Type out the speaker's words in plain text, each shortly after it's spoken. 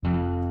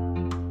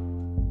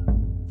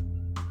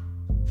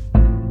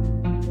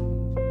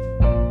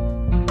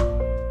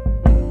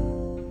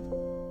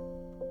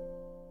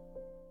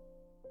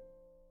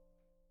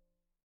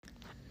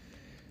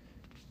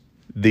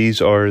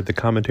These are the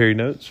commentary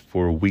notes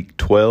for week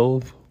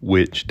 12,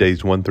 which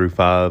days 1 through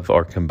 5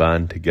 are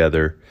combined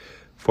together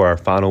for our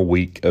final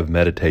week of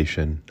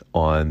meditation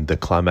on the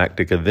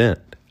climactic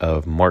event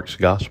of Mark's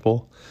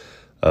Gospel,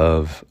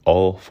 of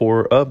all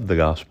four of the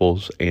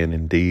Gospels, and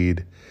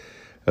indeed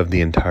of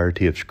the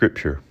entirety of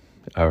Scripture.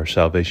 Our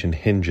salvation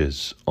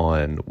hinges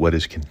on what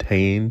is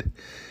contained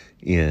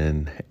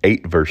in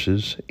 8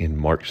 verses in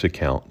Mark's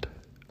account,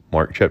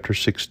 Mark chapter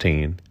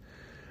 16,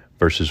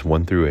 verses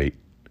 1 through 8,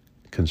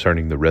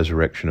 concerning the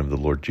resurrection of the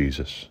Lord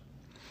Jesus.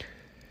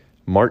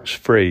 Mark's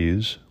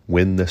phrase,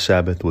 "when the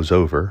Sabbath was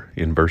over,"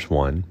 in verse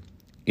 1,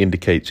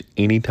 indicates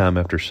any time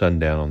after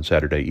sundown on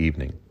Saturday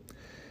evening.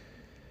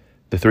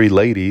 The three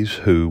ladies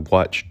who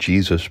watched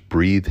Jesus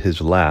breathe his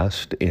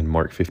last in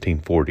Mark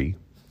 15:40,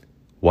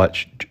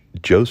 watched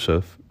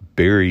Joseph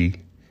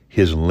bury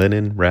his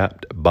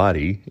linen-wrapped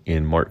body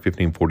in Mark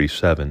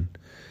 15:47.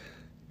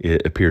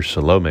 It appears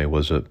Salome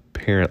was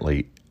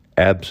apparently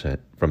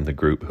absent from the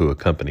group who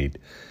accompanied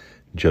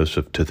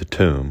Joseph to the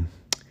tomb.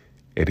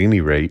 At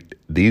any rate,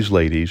 these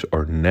ladies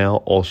are now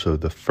also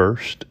the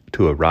first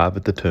to arrive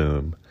at the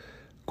tomb,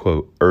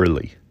 quote,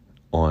 early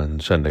on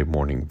Sunday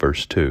morning,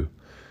 verse 2,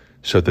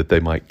 so that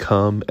they might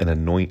come and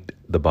anoint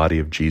the body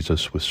of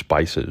Jesus with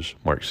spices,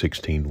 Mark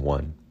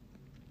 16:1.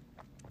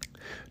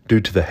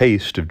 Due to the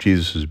haste of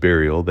Jesus'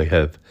 burial, they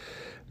have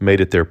made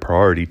it their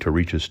priority to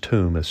reach his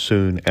tomb as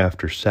soon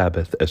after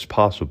Sabbath as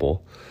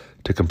possible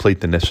to complete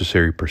the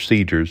necessary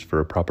procedures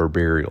for a proper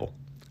burial.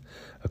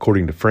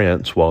 According to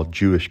France, while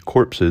Jewish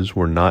corpses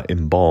were not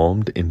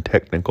embalmed in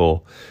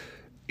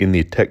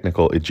the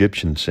technical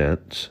Egyptian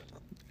sense,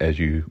 as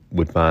you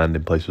would find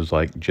in places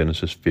like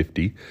Genesis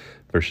 50,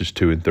 verses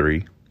 2 and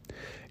 3,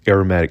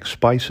 aromatic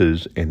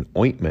spices and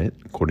ointment,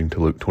 according to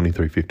Luke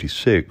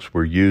 23:56,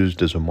 were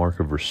used as a mark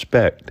of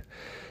respect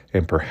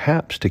and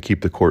perhaps to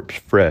keep the corpse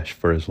fresh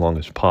for as long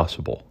as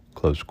possible,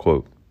 close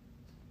quote.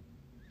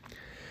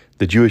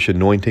 The Jewish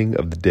anointing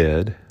of the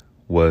dead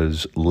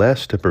was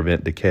less to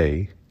prevent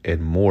decay and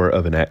more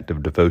of an act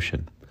of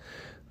devotion.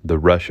 The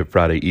rush of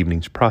Friday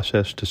evening's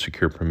process to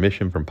secure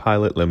permission from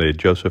Pilate limited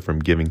Joseph from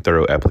giving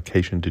thorough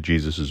application to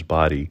Jesus'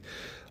 body,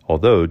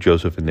 although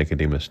Joseph and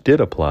Nicodemus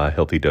did apply a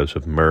healthy dose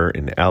of myrrh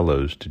and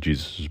aloes to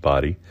Jesus'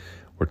 body.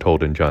 We're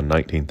told in John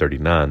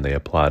 19:39 they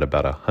applied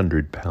about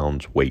 100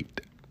 pounds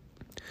weight.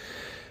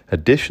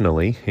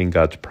 Additionally, in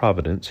God's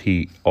providence,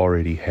 he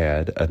already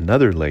had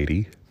another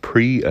lady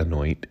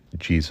pre-anoint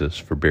Jesus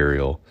for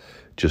burial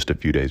just a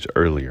few days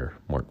earlier,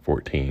 Mark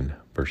 14,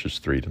 verses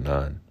 3 to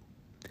 9.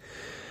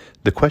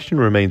 The question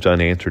remains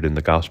unanswered in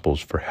the Gospels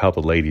for how the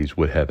ladies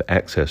would have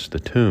accessed the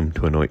tomb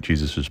to anoint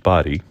Jesus'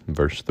 body,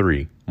 verse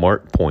 3.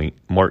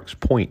 Mark's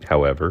point,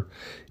 however,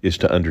 is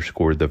to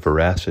underscore the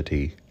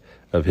veracity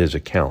of his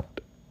account.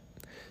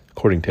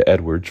 According to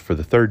Edwards, for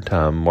the third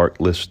time,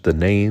 Mark lists the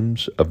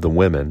names of the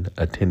women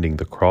attending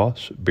the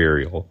cross,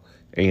 burial,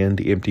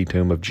 and empty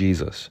tomb of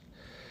Jesus.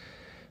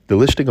 The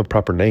listing of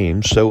proper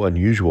names, so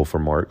unusual for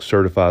Mark,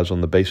 certifies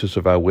on the basis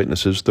of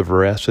eyewitnesses the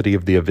veracity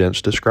of the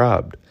events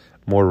described.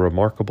 More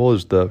remarkable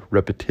is the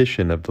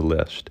repetition of the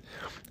list,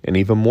 and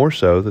even more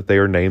so that they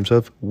are names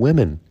of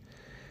women.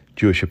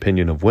 Jewish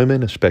opinion of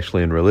women,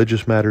 especially in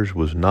religious matters,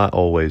 was not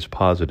always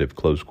positive,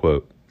 close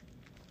quote.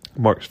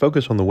 Mark's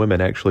focus on the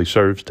women actually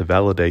serves to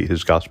validate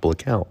his gospel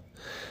account.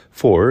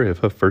 For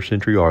if a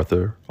first-century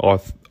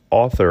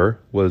author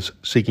was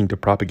seeking to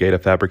propagate a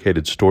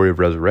fabricated story of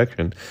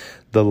resurrection,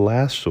 the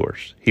last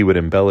source he would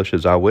embellish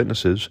as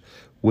eyewitnesses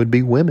would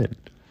be women.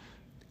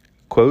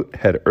 Quote,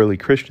 had early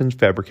Christians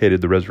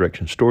fabricated the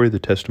resurrection story, the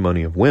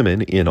testimony of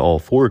women in all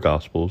four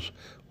Gospels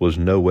was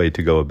no way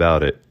to go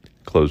about it,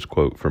 close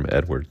quote from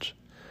Edwards.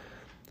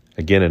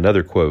 Again,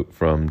 another quote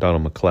from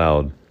Donald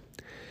MacLeod.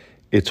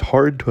 It's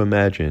hard to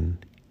imagine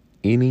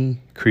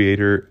any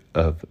creator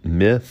of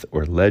myth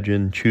or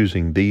legend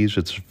choosing these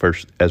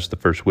as the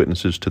first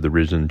witnesses to the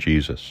risen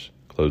Jesus,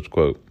 close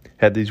quote.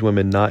 Had these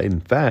women not in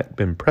fact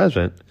been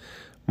present,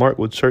 Mark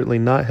would certainly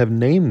not have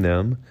named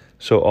them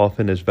so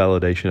often as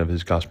validation of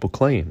his gospel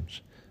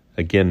claims.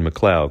 Again,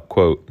 MacLeod,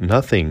 quote,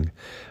 nothing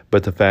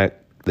but the fact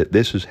that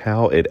this is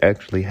how it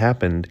actually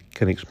happened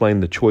can explain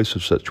the choice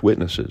of such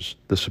witnesses,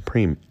 the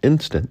supreme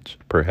instance,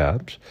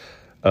 perhaps,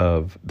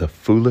 of the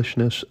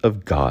foolishness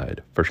of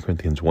God, 1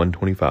 Corinthians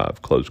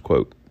 1:25, close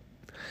quote.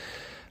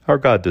 Our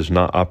God does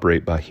not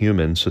operate by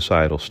human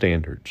societal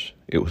standards.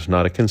 It was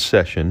not a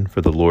concession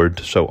for the Lord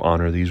to so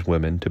honor these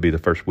women to be the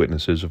first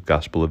witnesses of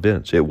gospel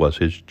events. It was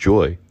his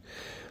joy.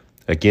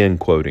 Again,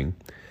 quoting,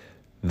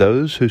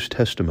 those whose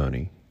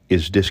testimony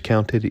is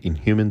discounted in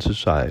human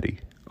society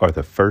are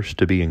the first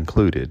to be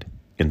included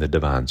in the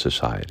divine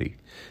society.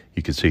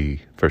 You can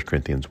see 1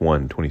 Corinthians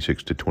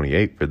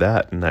 1:26-28 for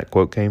that, and that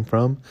quote came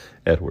from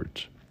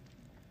Edwards.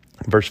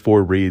 Verse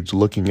 4 reads,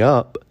 looking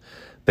up,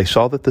 they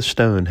saw that the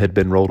stone had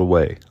been rolled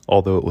away,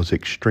 although it was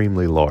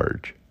extremely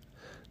large.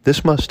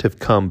 This must have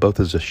come both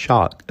as a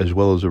shock as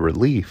well as a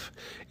relief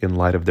in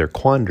light of their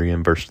quandary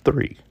in verse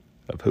 3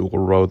 of who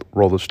will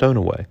roll the stone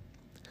away.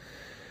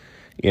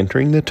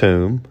 Entering the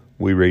tomb,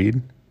 we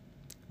read,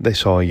 they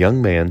saw a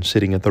young man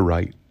sitting at the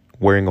right,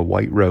 wearing a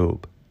white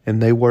robe,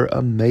 and they were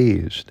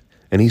amazed.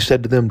 And he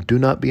said to them, "Do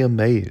not be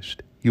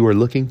amazed. You are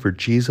looking for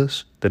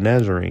Jesus, the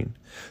Nazarene,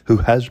 who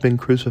has been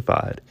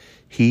crucified.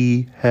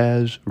 He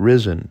has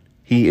risen.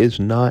 He is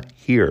not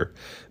here.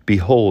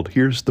 Behold,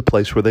 here's the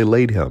place where they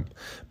laid him.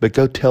 But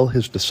go tell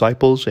his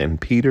disciples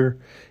and Peter,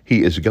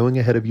 he is going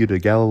ahead of you to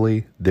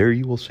Galilee. There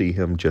you will see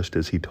him just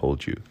as he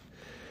told you."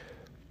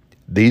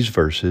 These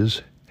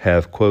verses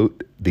have,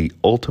 quote, "the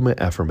ultimate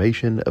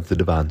affirmation of the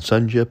divine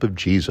sonship of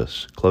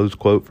Jesus," close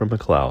quote from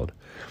MacLeod.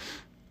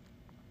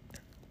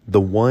 The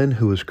one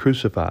who was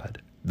crucified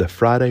the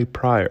Friday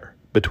prior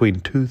between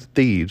two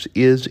thieves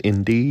is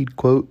indeed,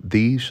 quote,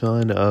 "the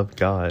Son of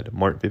God,"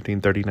 Mark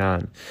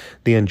 15:39.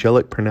 The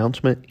angelic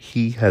pronouncement,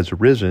 "He has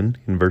risen,"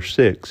 in verse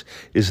 6,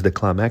 is the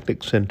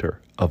climactic center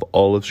of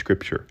all of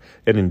Scripture,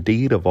 and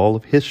indeed of all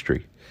of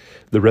history.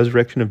 The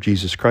resurrection of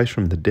Jesus Christ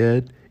from the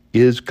dead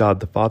is God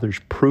the Father's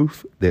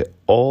proof to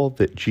all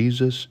that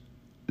Jesus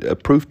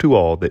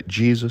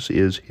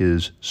is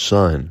his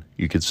Son.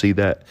 You could see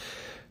that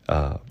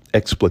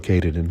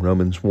explicated in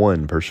Romans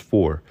 1, verse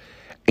 4.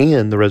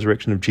 And the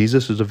resurrection of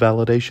Jesus is a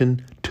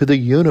validation to the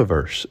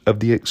universe of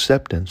the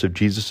acceptance of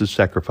Jesus'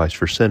 sacrifice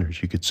for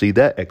sinners. You could see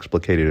that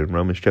explicated in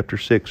Romans chapter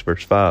 6,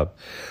 verse 5.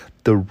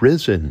 The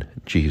risen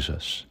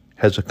Jesus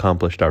has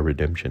accomplished our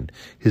redemption.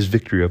 His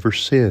victory over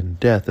sin,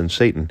 death, and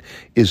Satan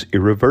is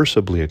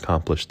irreversibly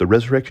accomplished. The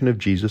resurrection of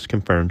Jesus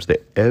confirms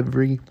that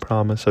every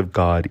promise of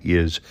God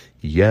is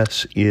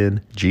yes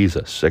in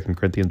Jesus. 2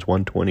 Corinthians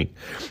 1:20.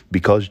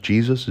 Because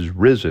Jesus is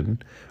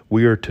risen,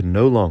 we are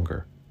no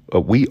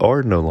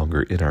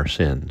longer in our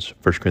sins.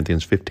 1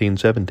 Corinthians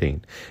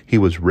 15:17. He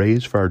was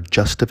raised for our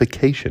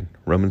justification.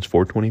 Romans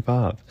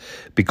 4:25.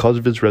 Because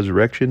of his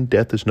resurrection,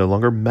 death is no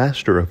longer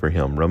master over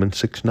him. Romans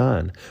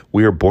 6:9.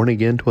 We are born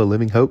again to a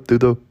living hope through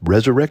the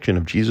resurrection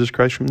of Jesus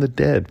Christ from the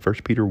dead.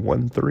 1 Peter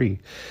 1:3.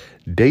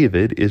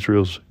 David,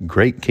 Israel's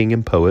great king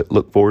and poet,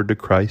 looked forward to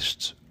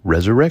Christ's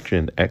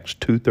resurrection. Acts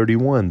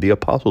 2:31. The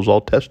apostles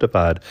all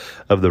testified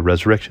of the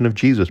resurrection of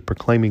Jesus,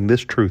 proclaiming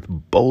this truth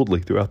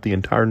boldly throughout the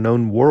entire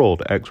known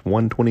world. Acts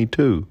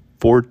 1:22,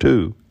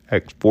 4:2,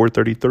 Acts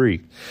 4:33.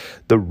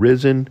 The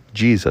risen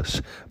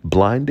Jesus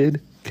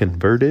blinded,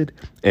 converted,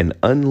 and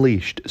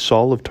unleashed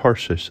Saul of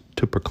Tarsus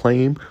to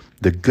proclaim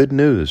the good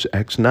news.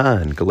 Acts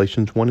 9,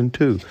 Galatians 1 and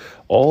 2.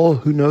 All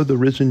who know the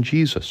risen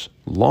Jesus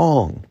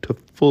long to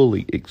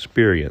fully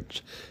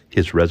experience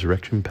his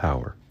resurrection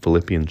power.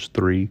 Philippians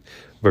 3,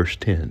 verse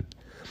 10.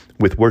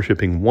 With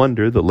worshiping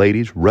wonder, the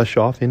ladies rush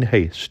off in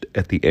haste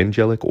at the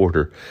angelic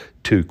order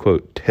to,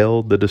 quote,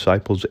 "tell the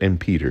disciples and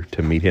Peter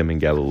to meet him in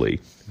Galilee,"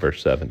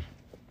 verse 7.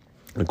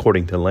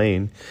 According to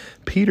Lane,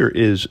 Peter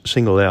is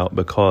singled out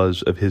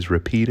because of his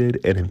repeated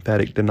and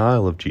emphatic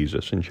denial of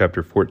Jesus in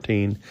chapter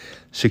 14,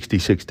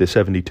 66 to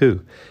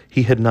 72.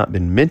 He had not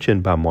been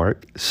mentioned by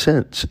Mark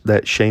since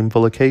that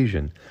shameful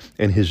occasion,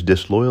 and his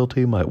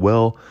disloyalty might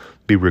well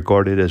be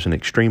regarded as an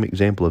extreme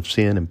example of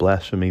sin and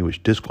blasphemy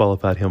which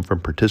disqualified him from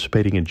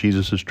participating in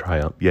Jesus'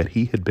 triumph, yet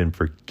he had been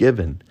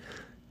forgiven.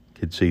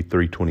 You could see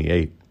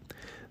 3:28.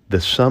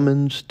 The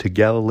summons to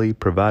Galilee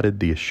provided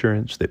the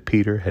assurance that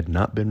Peter had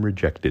not been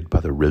rejected by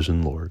the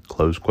risen Lord.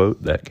 Close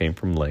quote. That came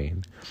from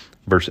Lane.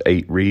 Verse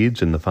 8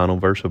 reads, in the final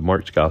verse of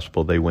Mark's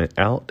Gospel, "They went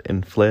out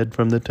and fled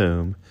from the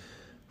tomb,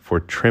 for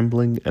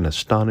trembling and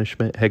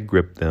astonishment had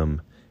gripped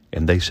them,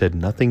 and they said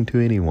nothing to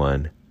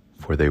anyone,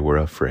 for they were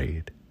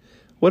afraid."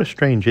 What a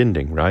strange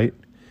ending, right?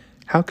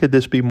 How could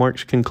this be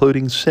Mark's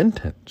concluding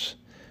sentence?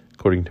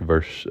 According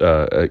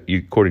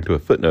to a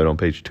footnote on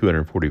page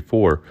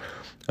 244,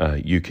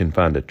 you can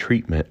find a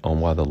treatment on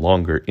why the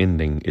longer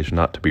ending is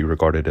not to be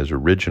regarded as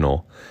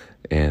original,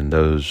 and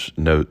those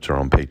notes are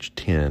on page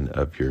 10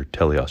 of your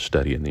teleos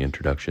study in the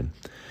introduction.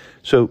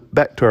 So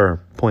back to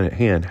our point at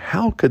hand,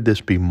 how could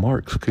this be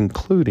Mark's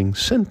concluding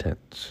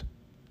sentence?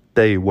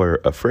 They were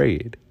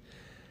afraid.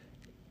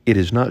 It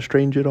is not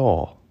strange at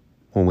all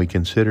when we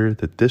consider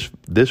that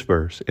this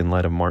verse, in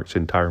light of Mark's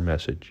entire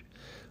message,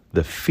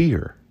 the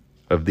fear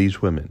of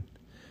these women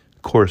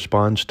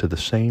corresponds to the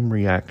same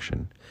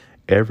reaction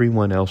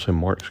everyone else in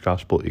Mark's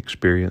Gospel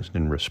experienced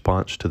in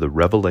response to the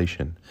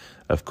revelation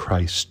of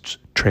Christ's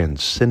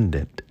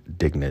transcendent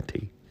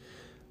dignity.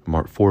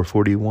 Mark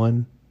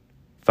 4:41,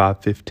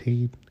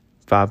 5:15,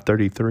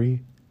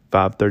 5:33,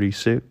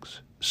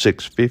 5:36,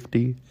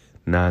 6:50,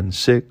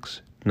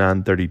 9:6,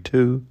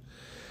 9:32.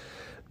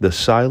 The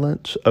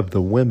silence of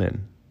the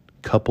women,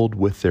 coupled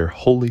with their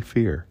holy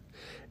fear,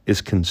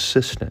 is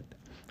consistent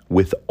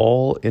with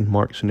all in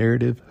Mark's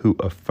narrative who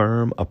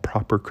affirm a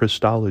proper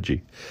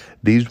Christology.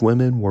 These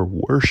women were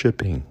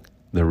worshiping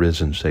the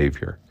risen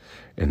Savior,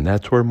 and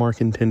that's where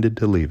Mark intended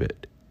to leave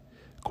it.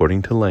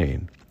 According to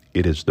Lane,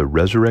 it is the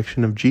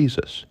resurrection of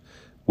Jesus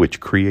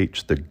which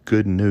creates the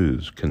good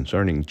news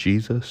concerning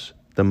Jesus,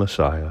 the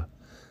Messiah,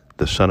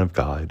 the Son of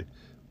God,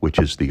 which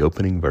is the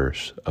opening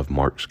verse of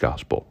Mark's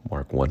Gospel,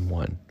 Mark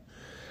 1:1.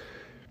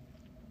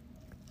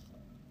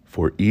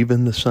 For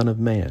even the Son of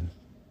Man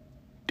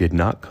did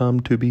not come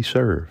to be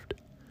served,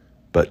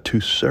 but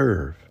to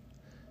serve,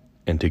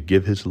 and to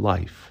give his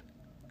life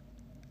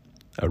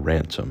a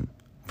ransom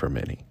for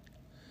many.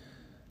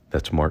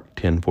 That's Mark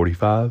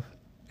 10:45,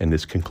 and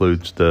this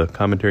concludes the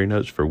commentary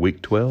notes for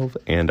week 12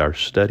 and our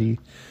study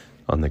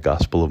on the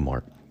Gospel of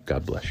Mark.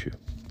 God bless you.